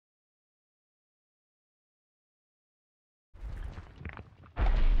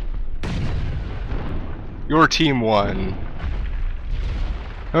Your team won.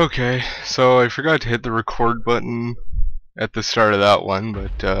 Okay, so I forgot to hit the record button at the start of that one,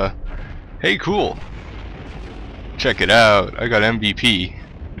 but hey, cool. Check it out. I got MVP.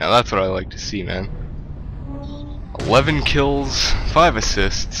 Now that's what I like to see, man. 11 kills, 5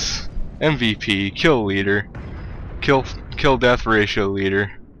 assists, MVP, kill leader, kill death ratio leader.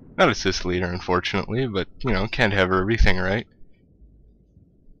 Not assist leader, unfortunately, but you know, can't have everything, right?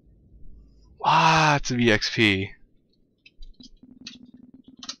 Lots of EXP.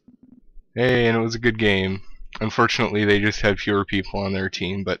 Hey, and it was a good game. Unfortunately, they just had fewer people on their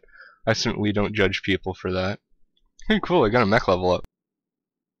team, but I certainly don't judge people for that. Hey, cool, I got a mech level up.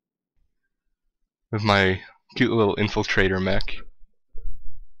 With my cute little infiltrator mech.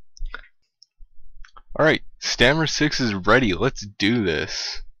 Alright, Stammer 6 is ready. Let's do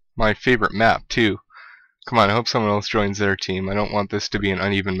this. My favorite map, too. Come on, I hope someone else joins their team. I don't want this to be an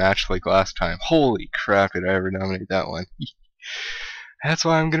uneven match like last time. Holy crap, did I ever dominate that one. That's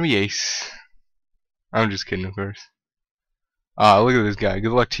why I'm gonna be ace. I'm just kidding, of course. Look at this guy.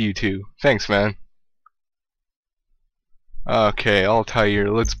 Good luck to you, too. Thanks, man. Okay, Altair,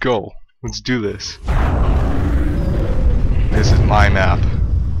 let's go. Let's do this. This is my map.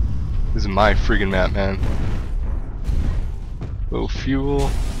 This is my friggin' map, man. Low fuel.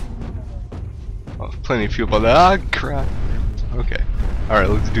 Oh, plenty of fuel, but crap. Okay. Alright,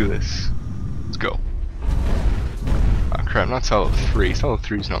 let's do this. Let's go. Ah, crap, not silo 3. Silo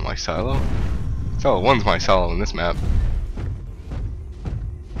 3 is not my silo. Silo 1's my silo in this map.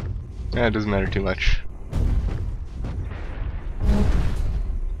 Yeah, it doesn't matter too much.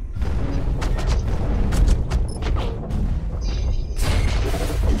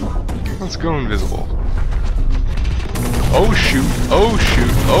 Let's go invisible. Oh shoot, oh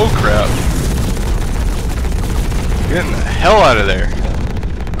shoot, oh crap. Getting the hell out of there.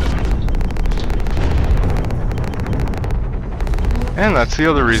 And that's the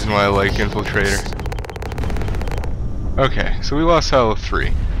other reason why I like Infiltrator. Okay, so we lost silo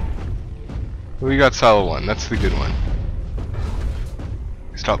 3. We got silo 1, that's the good one.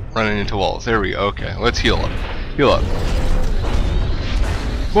 Stop running into walls, there we go, okay, let's heal up. Heal up.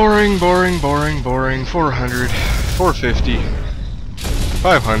 Boring, boring, boring, boring. 400, 450,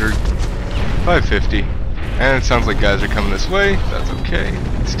 500, 550. And it sounds like guys are coming this way. That's okay.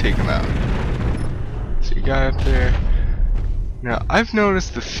 Let's take them out. See a guy up there. Now, I've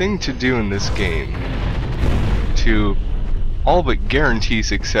noticed the thing to do in this game to all but guarantee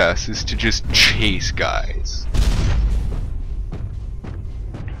success is to just chase guys.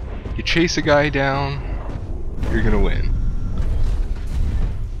 You chase a guy down, you're gonna win.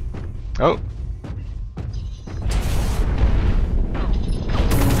 Oh.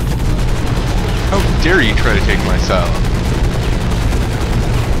 How dare you try to take my silo?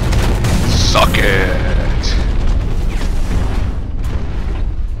 Suck it!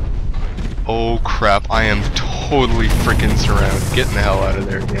 Oh crap, I am totally freaking surrounded. Getting the hell out of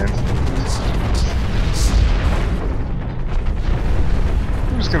there again.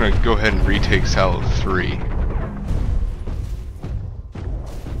 I'm just gonna go ahead and retake silo 3.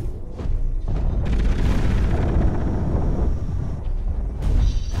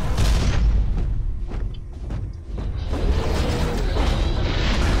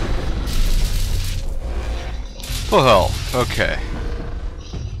 Full health, okay.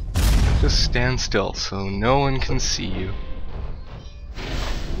 Just stand still so no one can see you.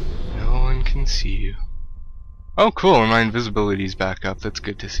 No one can see you. Oh cool, and my invisibility's back up, that's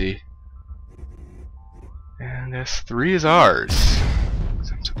good to see. And S3 is ours.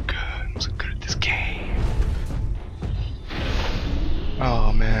 I'm so good, I'm so good at this game.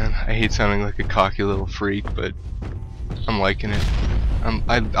 Oh man, I hate sounding like a cocky little freak, but I'm liking it.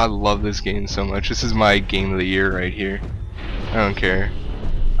 I love this game so much. This is my game of the year right here. I don't care.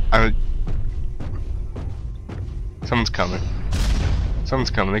 Someone's coming.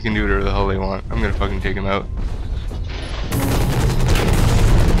 Someone's coming. They can do whatever the hell they want. I'm gonna fucking take them out.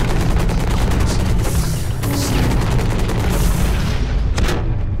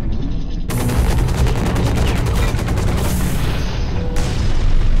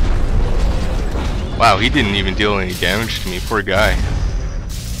 Wow, he didn't even deal any damage to me. Poor guy.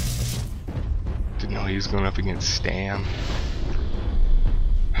 Didn't know he was going up against Stam.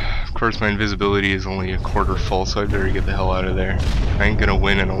 Of course, my invisibility is only a quarter full, so I better get the hell out of there. I ain't gonna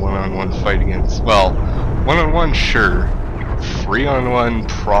win in a one-on-one fight against... Well, one-on-one, sure. 3-on-1,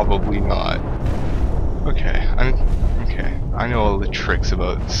 probably not. Okay, I know all the tricks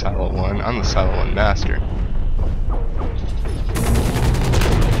about Silo 1. I'm the Silo 1 master.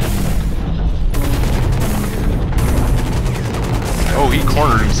 Oh, he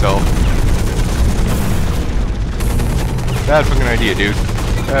cornered himself. Bad fucking idea, dude.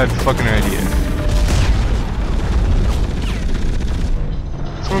 Bad fucking idea.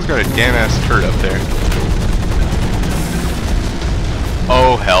 Someone's got a damn ass turret up there.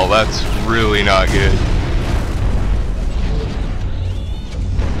 Oh hell, that's really not good.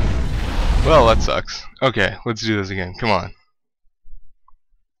 Well, that sucks. Okay, let's do this again. Come on.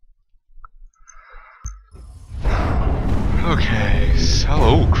 Okay, so,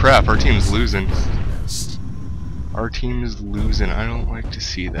 oh crap, our team's losing. Our team is losing. I don't like to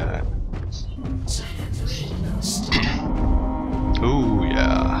see that. Oh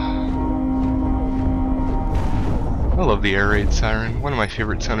yeah. I love the air raid siren. One of my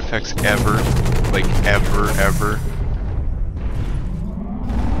favorite sound effects ever. Like ever.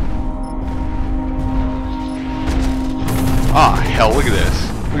 Ah, hell, look at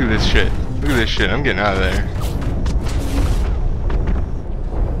this. Look at this shit. Look at this shit. I'm getting out of there.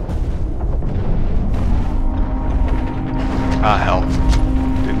 Ah, hell.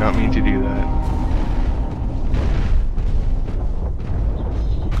 Did not mean to do that.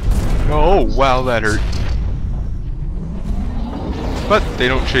 Oh, wow, that hurt. But they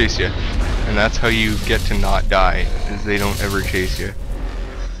don't chase you. And that's how you get to not die, is they don't ever chase you.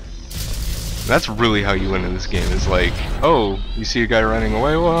 That's really how you win in this game, is like, oh, you see a guy running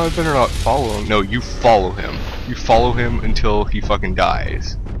away, well, I better not follow him. No, you follow him. You follow him until he fucking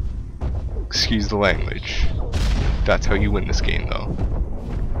dies. Excuse the language. That's how you win this game, though.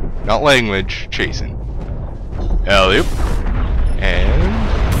 Not language, chasing. Alley-oop. And...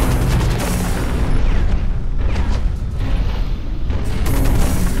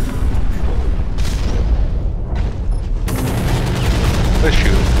 let's shoot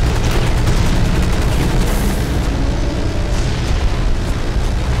him.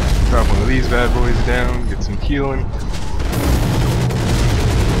 Drop one of these bad boys down, get some healing.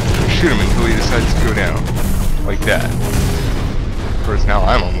 Shoot him until he decides to go down. Like that. Of course, now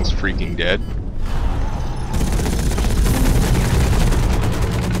I'm almost freaking dead.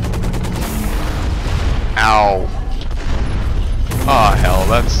 Ow. Ah, hell,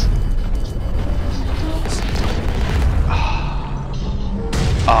 that's...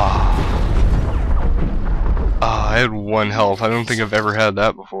 I had 1 health. I don't think I've ever had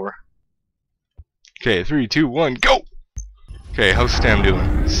that before. Okay, 3, 2, 1, go! Okay, how's Stam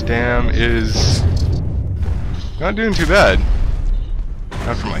doing? Stam is... not doing too bad.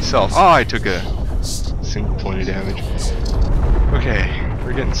 Not for myself. Oh, I took a single point of damage. Okay,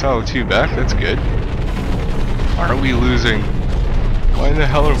 we're getting Silo 2 back. That's good. Why are we losing? Why in the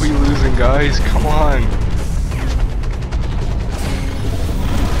hell are we losing, guys? Come on!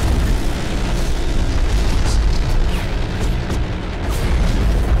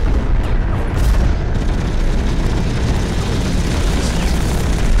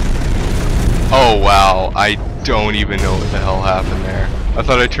 Oh wow, I don't even know what the hell happened there. I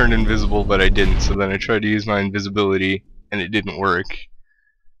thought I turned invisible, but I didn't, so then I tried to use my invisibility, and it didn't work.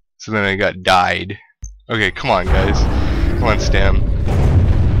 So then I got died. Okay, come on guys. Come on, Stam.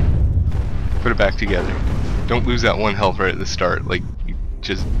 Put it back together. Don't lose that 1 health right at the start, like you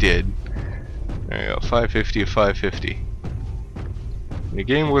just did. There you go, 550 of 550. In a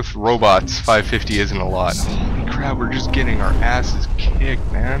game with robots, 550 isn't a lot. Holy crap, we're just getting our asses kicked,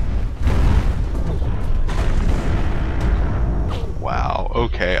 man. Wow,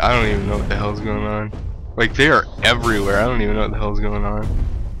 okay, I don't even know what the hell's going on. Like, they are everywhere, I don't even know what the hell's going on.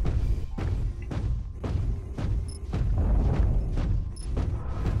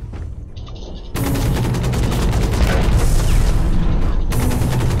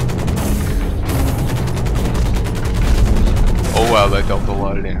 Oh wow, that dealt a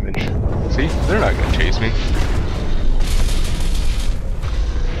lot of damage. See, they're not gonna chase me.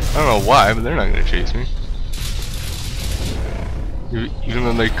 I don't know why, but they're not gonna chase me. Even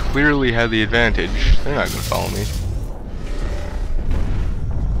though they clearly had the advantage, they're not gonna follow me.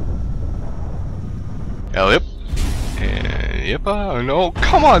 Yep. And yep. No,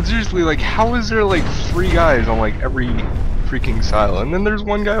 come on, seriously, like, how is there like 3 guys on like every freaking silo, and then there's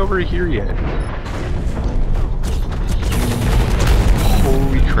 1 guy over here yet?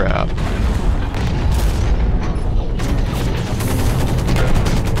 Holy crap.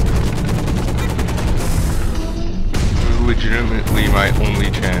 Legitimately my only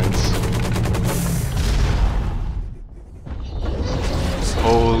chance.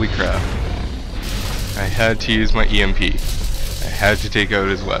 Holy crap. I had to use my EMP. I had to take out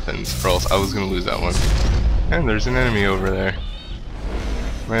his weapons, or else I was gonna lose that one. And there's an enemy over there.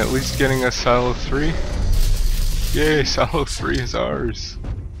 Am I at least getting a Silo 3? Yay, Silo 3 is ours.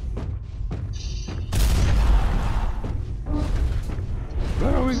 Is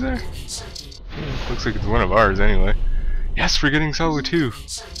that always there? Looks like it's one of ours anyway. Yes, we're getting silo 2.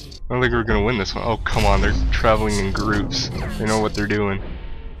 I don't think we're gonna win this one. Oh, come on, they're traveling in groups. They know what they're doing.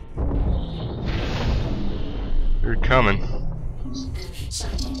 They're coming.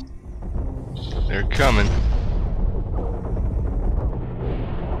 They're coming.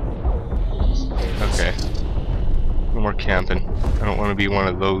 Okay. No more camping. I don't want to be one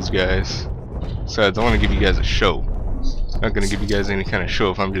of those guys. Besides, I want to give you guys a show. I'm not going to give you guys any kind of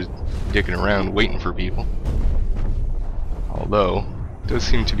show if I'm just dicking around waiting for people. Although, it does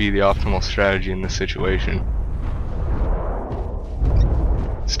seem to be the optimal strategy in this situation.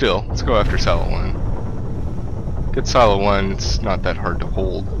 Still, let's go after silo 1. Get silo 1, it's not that hard to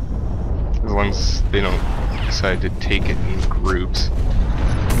hold. As long as they don't decide to take it in groups.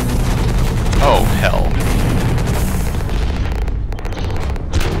 Oh, hell.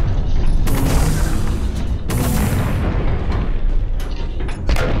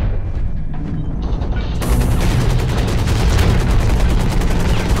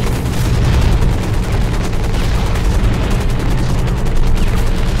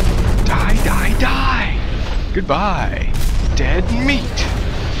 Goodbye, dead meat.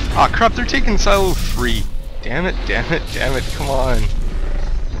 Ah, crap, they're taking silo 3. Damn it, damn it, damn it, come on.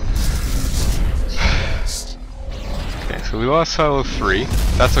 Okay, so we lost silo 3.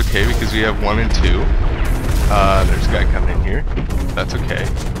 That's okay because we have 1 and 2. There's a guy coming in here. That's okay.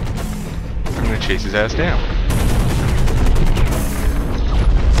 I'm gonna chase his ass down.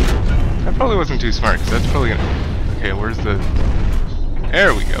 That probably wasn't too smart because that's probably gonna... Okay, where's the...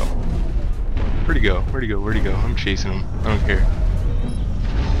 There we go. Where'd he go? Where'd he go? Where'd he go? I'm chasing him. I don't care.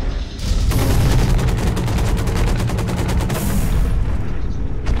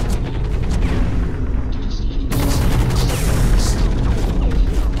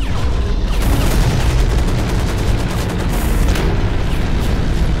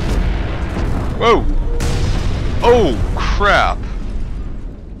 Whoa! Oh, crap!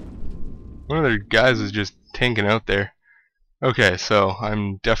 One of their guys is just tanking out there. Okay, so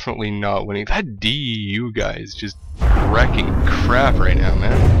I'm definitely not winning. That DEU guy is just wrecking crap right now,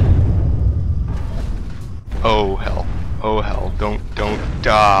 man. Oh hell. Oh hell. Don't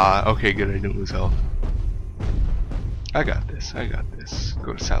die. Okay, good, I didn't lose health. I got this, I got this.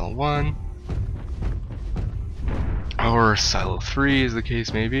 Go to silo 1. Or silo 3 as the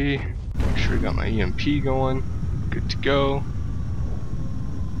case may be. Make sure I got my EMP going. Good to go.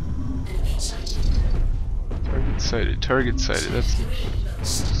 Target sighted, that's...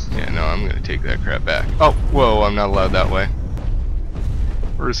 Yeah, no, I'm gonna take that crap back. Oh, whoa, I'm not allowed that way.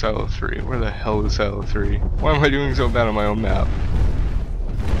 Where's silo 3? Where the hell is silo 3? Why am I doing so bad on my own map?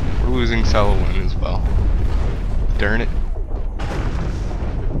 We're losing silo 1 as well. Darn it.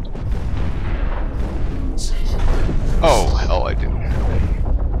 Oh, hell, I didn't have any.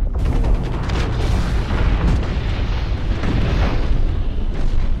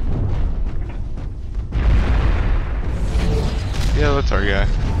 Yeah, that's our guy.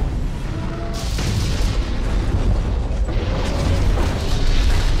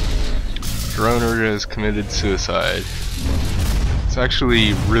 Drone order has committed suicide. It's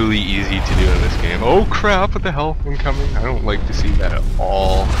actually really easy to do in this game. Oh crap, what the hell? Incoming. I don't like to see that at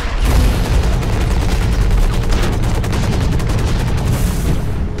all.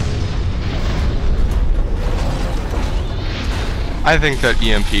 I think that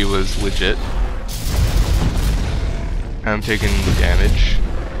EMP was legit. I'm taking damage.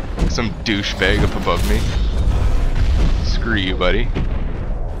 Some douchebag up above me. Screw you, buddy.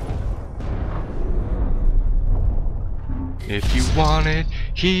 If you want it,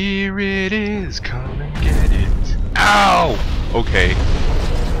 here it is. Come and get it. Ow! Okay.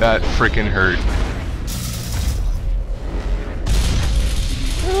 That frickin' hurt.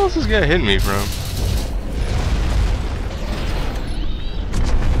 Where else is this guy hitting me from?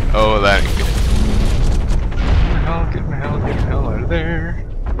 Oh, that ain't good. Get the hell out of there.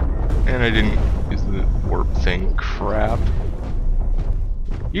 And I didn't use the warp thing. Crap.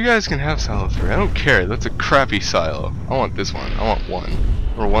 You guys can have silo 3. I don't care. That's a crappy silo. I want this one. I want 1.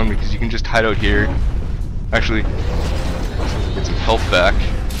 Or 1 because you can just hide out here. Actually, get some health back.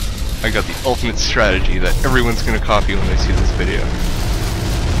 I got the ultimate strategy that everyone's gonna copy when they see this video.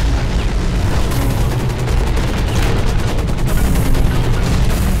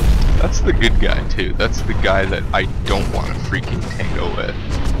 That's the good guy too. That's the guy that I don't want to freaking tango with.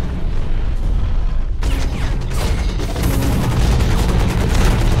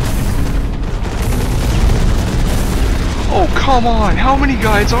 Oh come on! How many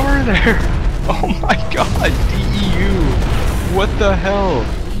guys are there? Oh my god, DEU! What the hell?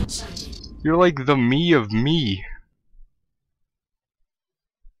 You're like the me of me.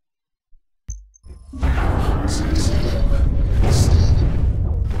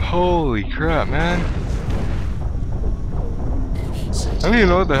 Holy crap, man. I don't even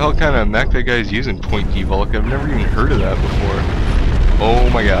know what the hell kind of mech that guy's using, point debulk. I've never even heard of that before. Oh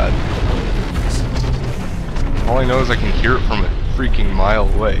my god. All I know is I can hear it from a freaking mile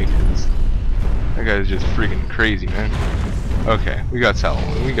away, because that guy's just freaking crazy, man. Okay, we got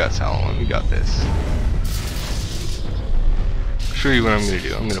Salomon, we got Salomon, we got this. I'll show you what I'm gonna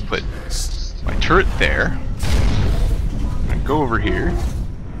do. I'm gonna put my turret there. I'm gonna go over here.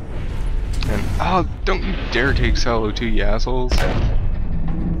 And, oh, don't you dare take Salo 2, you assholes.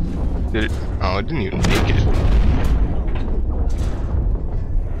 Did it? Oh, it didn't even make it.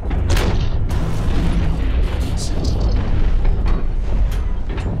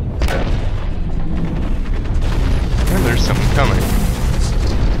 And there's something coming.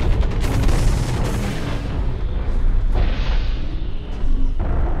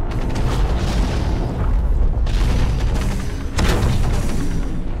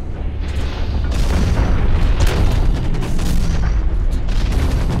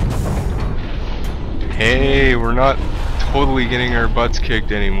 Hey, we're not totally getting our butts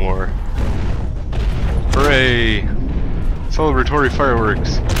kicked anymore. Hooray! Celebratory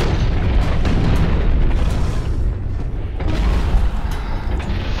fireworks.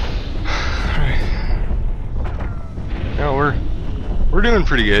 Alright. No, we're doing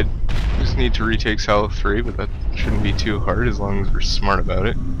pretty good. Just need to retake Salo 3, but that shouldn't be too hard as long as we're smart about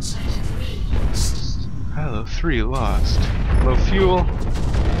it. Salo 3 lost. Low fuel.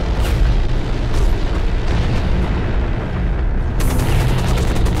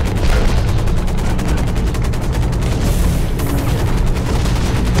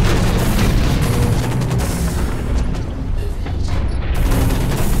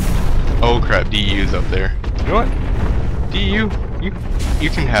 Oh crap, DU's up there. You know what? DU, you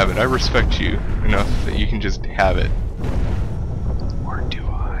can have it. I respect you enough that you can just have it. Or do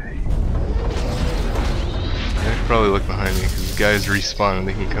I? I should probably look behind me because the guys respawn and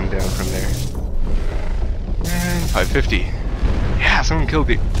they can come down from there. And 550. Yeah, someone killed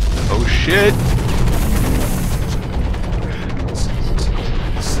the. Oh shit!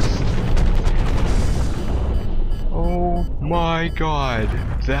 Oh my god,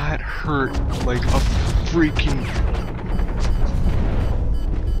 that hurt like a freaking.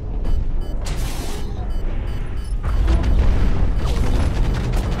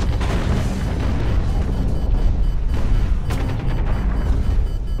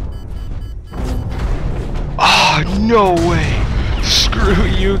 Oh, no way! Screw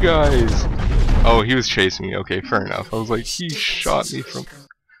you guys! Oh, he was chasing me. Okay, fair enough. I was like, he shot me from.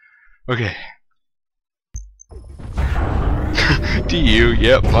 Okay. DU,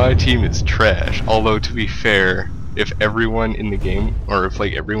 yep, my team is trash. Although, to be fair, if everyone in the game, or if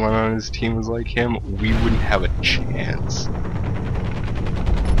like everyone on his team was like him, we wouldn't have a chance.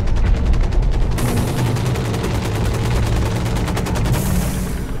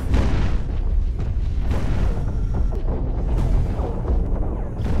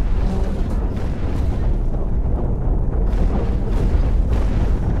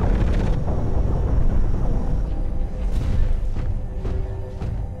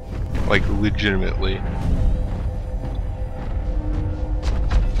 Like, legitimately.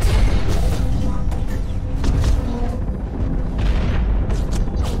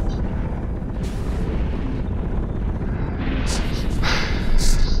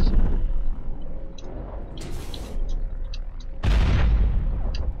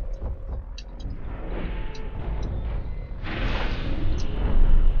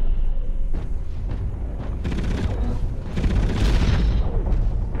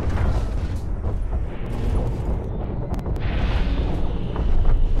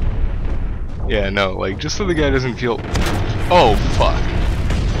 Yeah, no, like, just so the guy doesn't feel... Oh, fuck.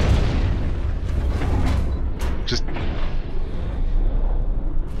 Just...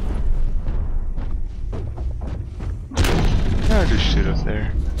 Ah, just shit up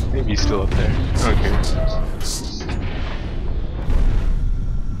there. Maybe he's still up there. Okay.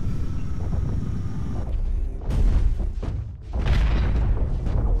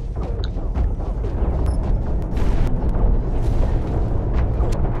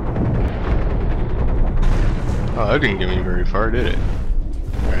 Oh, that didn't get me very far, did it?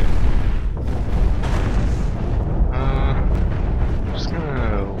 Alright. Just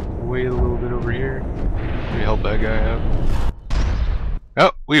gonna wait a little bit over here. Maybe help that guy out.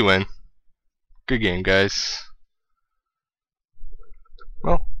 Oh, we win. Good game, guys.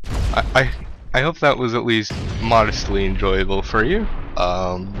 Well, I hope that was at least modestly enjoyable for you.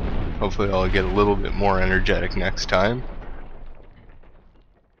 Hopefully I'll get a little bit more energetic next time.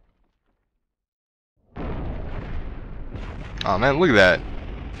 Oh man, look at that.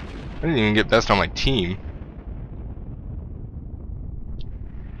 I didn't even get best on my team.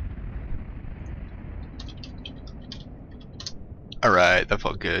 Alright, that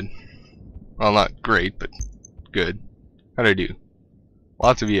felt good. Well, not great, but good. How'd I do?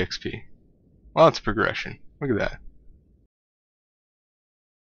 Lots of EXP. Lots of progression. Look at that.